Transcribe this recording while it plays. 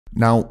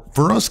Now,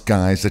 for us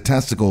guys, the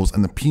testicles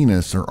and the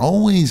penis are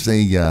always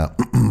a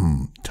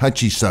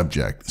touchy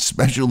subject,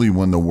 especially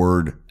when the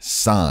word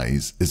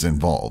size is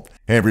involved.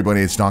 Hey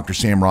everybody, it's Dr.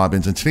 Sam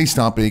Robbins, and today's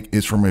topic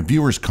is from a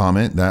viewer's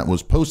comment that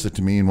was posted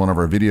to me in one of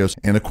our videos,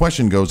 and the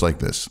question goes like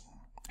this.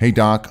 Hey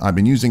doc, I've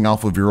been using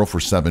AlphaViril for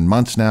 7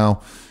 months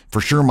now. For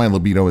sure my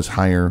libido is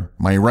higher,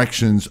 my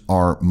erections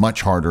are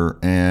much harder,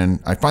 and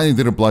I finally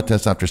did a blood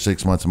test after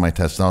 6 months and my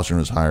testosterone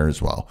is higher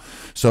as well.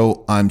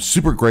 So I'm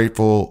super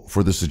grateful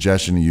for the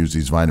suggestion to use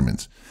these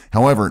vitamins.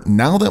 However,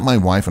 now that my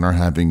wife and I are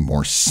having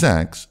more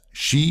sex,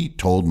 she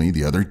told me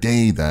the other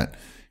day that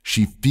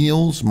she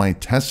feels my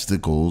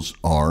testicles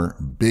are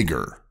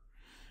bigger.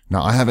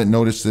 Now I haven't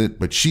noticed it,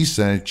 but she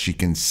said she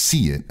can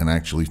see it and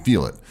actually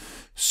feel it.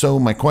 So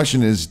my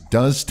question is,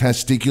 does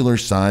testicular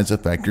size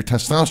affect your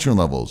testosterone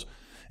levels?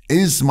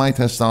 Is my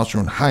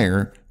testosterone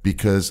higher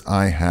because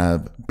I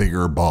have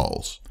bigger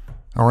balls?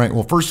 All right,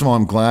 well, first of all,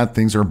 I'm glad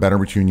things are better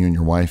between you and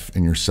your wife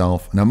and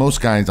yourself. Now,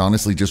 most guys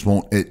honestly just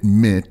won't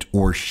admit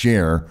or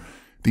share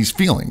these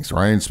feelings,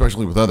 right?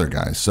 Especially with other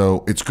guys.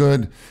 So it's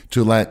good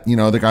to let,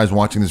 other guys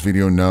watching this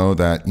video know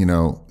that,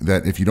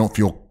 that if you don't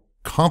feel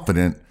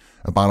confident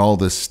about all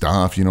this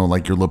stuff,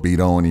 like your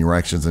libido and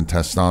erections and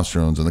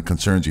testosterones and the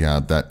concerns you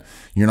have, that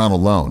you're not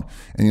alone.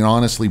 And,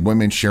 honestly,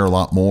 women share a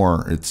lot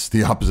more. It's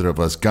the opposite of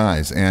us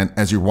guys. And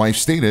as your wife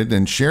stated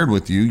and shared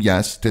with you,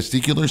 yes,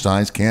 testicular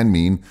size can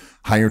mean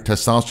higher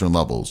testosterone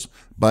levels,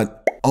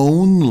 but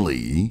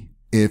only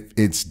if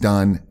it's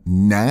done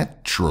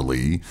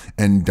naturally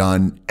and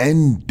done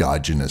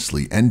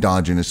endogenously.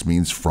 Endogenous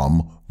means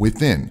from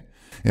within.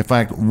 In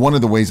fact, one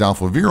of the ways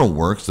AlphaViril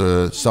works,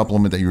 the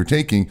supplement that you're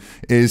taking,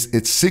 is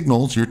it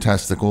signals your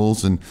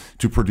testicles and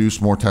to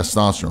produce more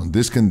testosterone.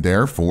 This can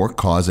therefore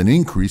cause an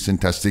increase in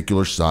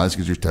testicular size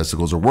because your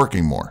testicles are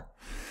working more.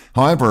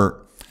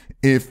 However,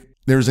 if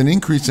there's an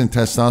increase in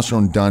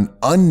testosterone done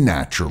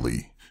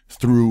unnaturally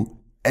through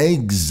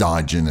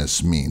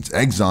exogenous means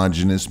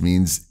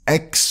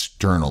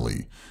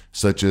externally,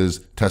 such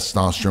as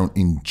testosterone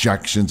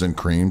injections and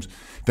creams,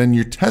 then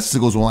your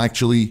testicles will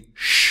actually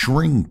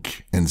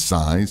shrink in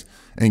size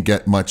and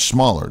get much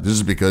smaller. This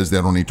is because they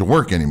don't need to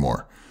work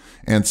anymore.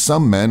 And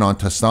some men on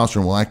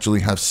testosterone will actually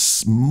have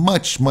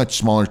much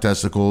smaller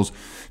testicles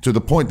to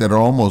the point that it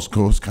almost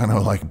goes kind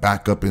of like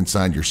back up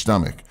inside your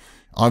stomach.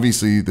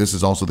 Obviously, this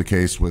is also the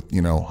case with,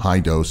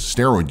 high dose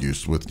steroid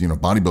use with,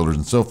 bodybuilders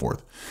and so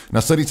forth. Now,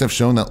 studies have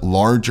shown that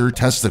larger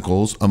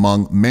testicles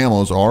among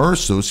mammals are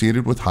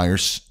associated with higher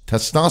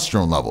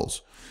testosterone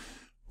levels,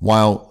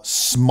 while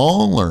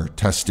smaller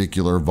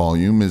testicular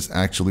volume is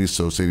actually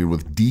associated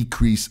with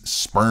decreased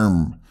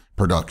sperm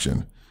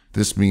production.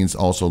 This means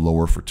also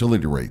lower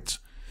fertility rates.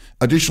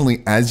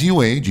 Additionally, as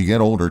you age, you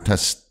get older,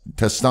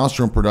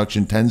 testosterone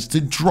production tends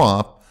to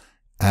drop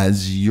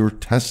as your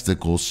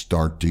testicles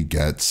start to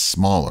get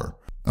smaller.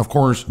 Of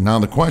course, now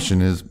the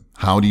question is,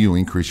 how do you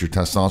increase your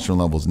testosterone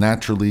levels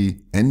naturally,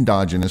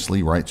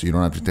 endogenously, right? So you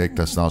don't have to take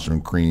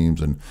testosterone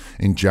creams and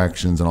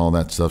injections and all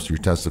that stuff so your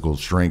testicles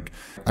shrink.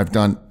 I've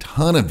done a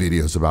ton of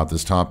videos about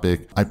this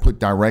topic. I put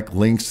direct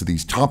links to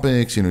these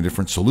topics,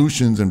 different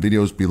solutions and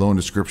videos below in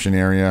the description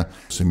area.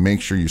 So make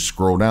sure you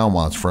scroll down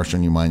while it's fresh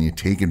on your mind. You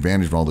take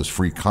advantage of all this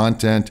free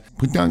content.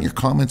 Put down your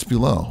comments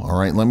below, all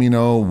right? Let me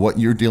know what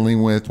you're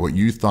dealing with, what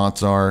your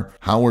thoughts are.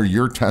 How are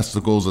your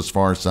testicles as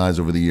far as size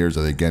over the years?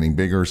 Are they getting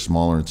bigger,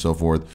 smaller, and so forth?